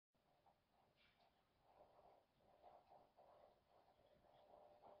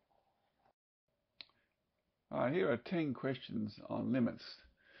Alright, here are 10 questions on limits.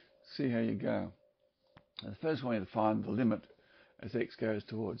 See how you go. The first one, you have to find the limit as x goes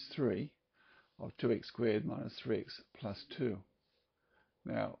towards 3 of 2x squared minus 3x plus 2.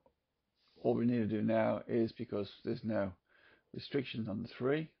 Now, all we need to do now is, because there's no restrictions on the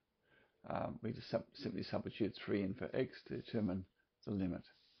 3, we just simply substitute 3 in for x to determine the limit.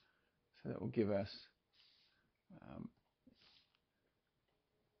 So that will give us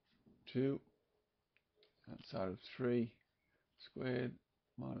 2 outside of 3 squared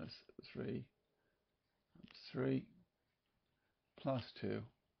minus 3 plus 2,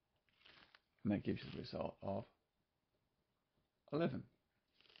 and that gives you the result of 11.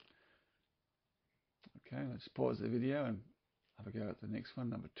 Okay, let's pause the video and have a go at the next one,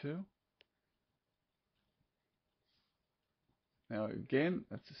 number 2. Now again,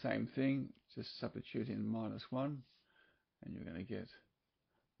 that's the same thing, just substitute in minus 1, and you're going to get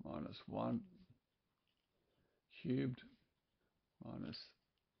minus 1 cubed minus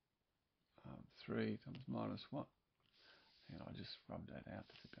 3 times minus 1. And I'll just rub that out,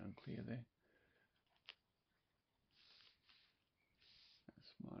 that's a bit unclear there.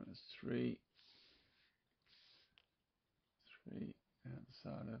 That's minus 3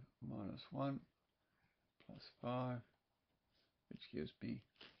 outside of minus 1 plus 5, which gives me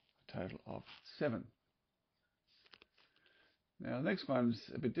a total of 7. Now the next one's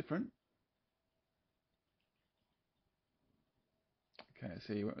a bit different. Okay,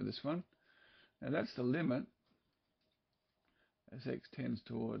 so you went with this one. Now that's the limit as x tends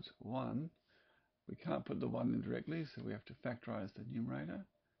towards 1. We can't put the 1 in directly, so we have to factorize the numerator.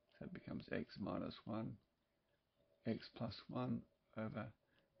 So it becomes x minus 1, x plus 1 over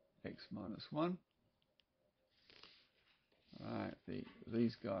x minus 1. Alright,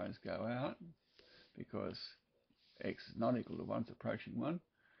 these guys go out because x is not equal to 1, it's approaching 1.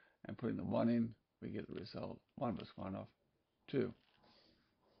 And putting the 1 in, we get the result 1 plus 1 of 2.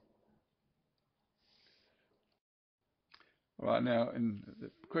 Alright, now in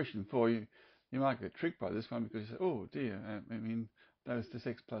the question 4, you might get tricked by this one because you say, oh dear, I mean, this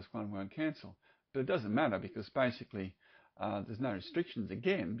x plus 1 won't cancel. But it doesn't matter because basically there's no restrictions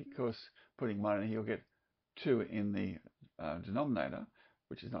again, because putting 1 in here, you'll get 2 in the denominator,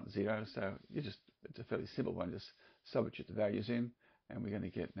 which is not 0, so it's a fairly simple one. Just substitute the values in, and we're going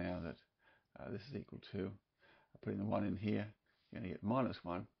to get now that this is equal to, putting the 1 in here, you're going to get minus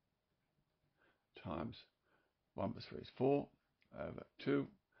 1 times 1 plus 3 is 4 over 2,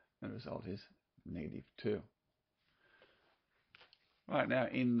 and the result is negative 2. Right, now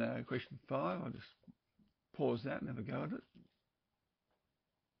in question 5, I'll just pause that and have a go at it.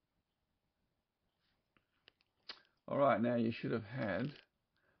 Alright, now you should have had,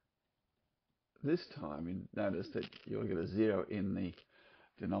 this time you notice that you'll get a 0 in the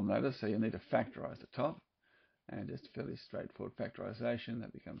denominator, so you need to factorize the top, and just fairly straightforward factorization.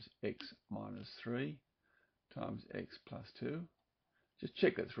 That becomes x minus 3 times x plus 2. Just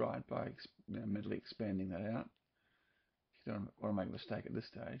check that's right by mentally expanding that out. You don't want to make a mistake at this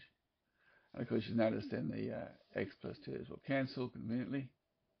stage. And of course you notice then the x plus 2's will cancel conveniently,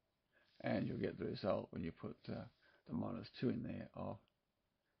 and you'll get the result when you put the minus 2 in there of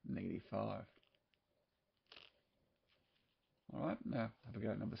negative 5. Alright, now have a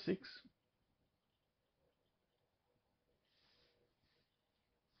go at number 6.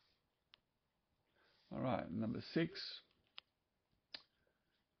 Alright, number 6,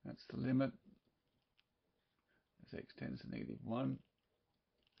 that's the limit as x tends to negative 1.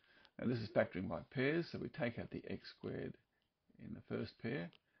 Now this is factoring by pairs, so we take out the x squared in the first pair,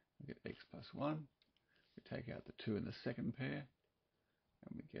 we get x plus 1. We take out the 2 in the second pair,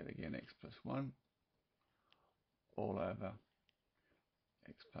 and we get again x plus 1 all over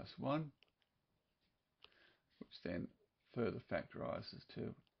x plus 1, which then further factorizes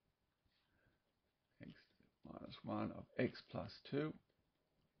to x minus 1 of x plus 2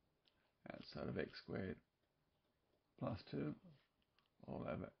 outside of x squared plus 2 all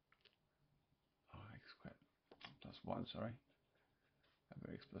over x squared plus 1, sorry,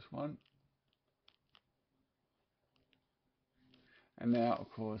 over x plus 1. And now, of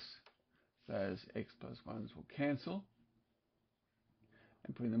course, those x plus 1's will cancel.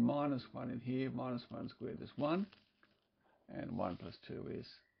 And putting the minus 1 in here, minus 1 squared is 1. And 1 plus 2 is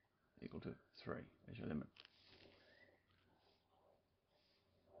equal to 3 as your limit.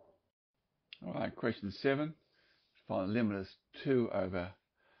 Alright, question 7. Find the limit as 2 over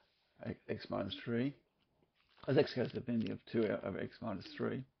x minus 3. As x goes to the infinity of 2 over x minus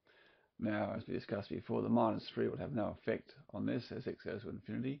 3. Now, as we discussed before, the minus 3 will have no effect on this as x goes to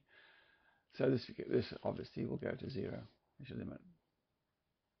infinity. So this obviously will go to 0 as your limit.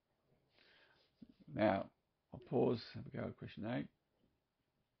 Now, I'll pause, have a go at question 8.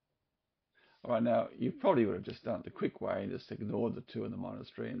 All right, now you probably would have just done it the quick way and just ignored the 2 and the minus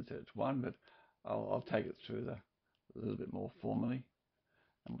 3 and said it's 1, but I'll take it through a little bit more formally.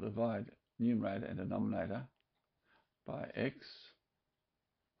 And we'll divide numerator and denominator by x.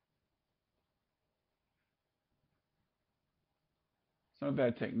 It's not a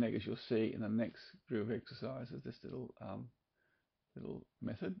bad technique, as you'll see in the next group of exercises, this little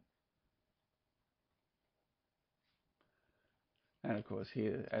method. And of course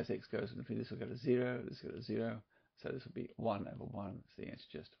here, as x goes to infinity, this will go to 0, this will go to 0, so this will be 1 over 1, so the answer is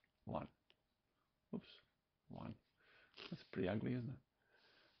just 1. Oops, 1. That's pretty ugly, isn't it?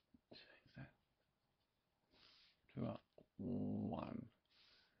 Change that to a 1.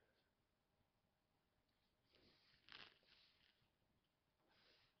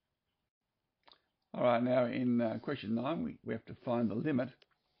 All right, now in question 9, we have to find the limit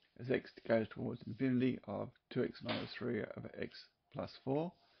as x goes towards infinity of 2x minus 3 over x plus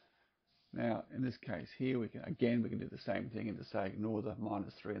 4. Now, in this case here, we can do the same thing and just say ignore the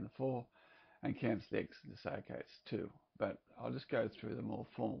minus 3 and the 4 and cancel the x and just say, okay, it's 2. But I'll just go through the more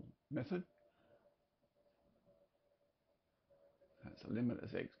formal method. That's the limit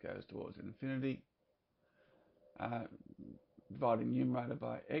as x goes towards infinity. Dividing numerator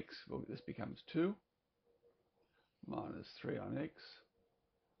by x, well, this becomes 2 minus 3 on x.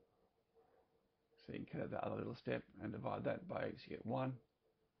 So you can cut out the other little step and divide that by x, you get 1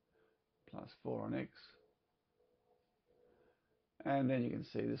 plus 4 on x. And then you can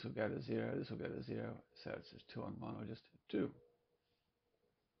see this will go to 0, this will go to 0, so it's just 2 on 1, or just 2.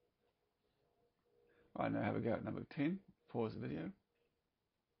 Right, now have a go at number 10. Pause the video.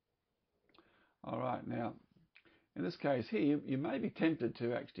 All right, now, in this case here, you may be tempted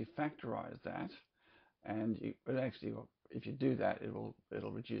to actually factorize that, and actually, if you do that, it'll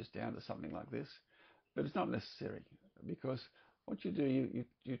reduce down to something like this. But it's not necessary, because what you do,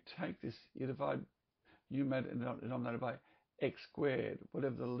 you take this, you divide numerator and denominator by x squared,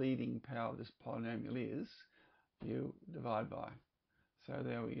 whatever the leading power of this polynomial is, you divide by. So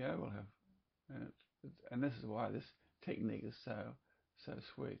there we go. We'll have, and this is why this technique is so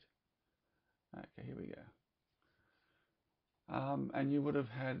sweet. Okay, here we go. And you would have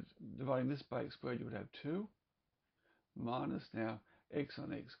had, dividing this by x squared, you would have 2 minus, now x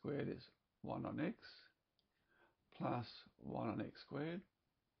on x squared is 1 on x plus 1 on x squared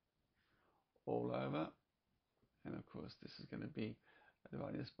all over. And of course, this is going to be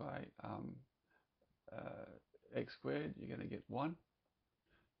dividing this by x squared. You're going to get 1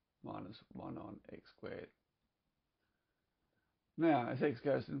 minus 1 on x squared. Now, as x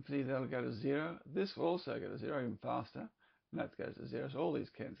goes to infinity, that'll go to 0. This will also go to 0, even faster. And that goes to 0. So all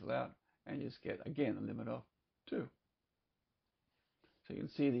these cancel out, and you just get, again, a limit of 2. So you can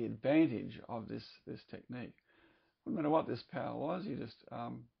see the advantage of this technique. No matter what this power was, you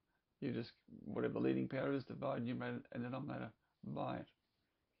just whatever the leading power is, divide numerator and denominator by it.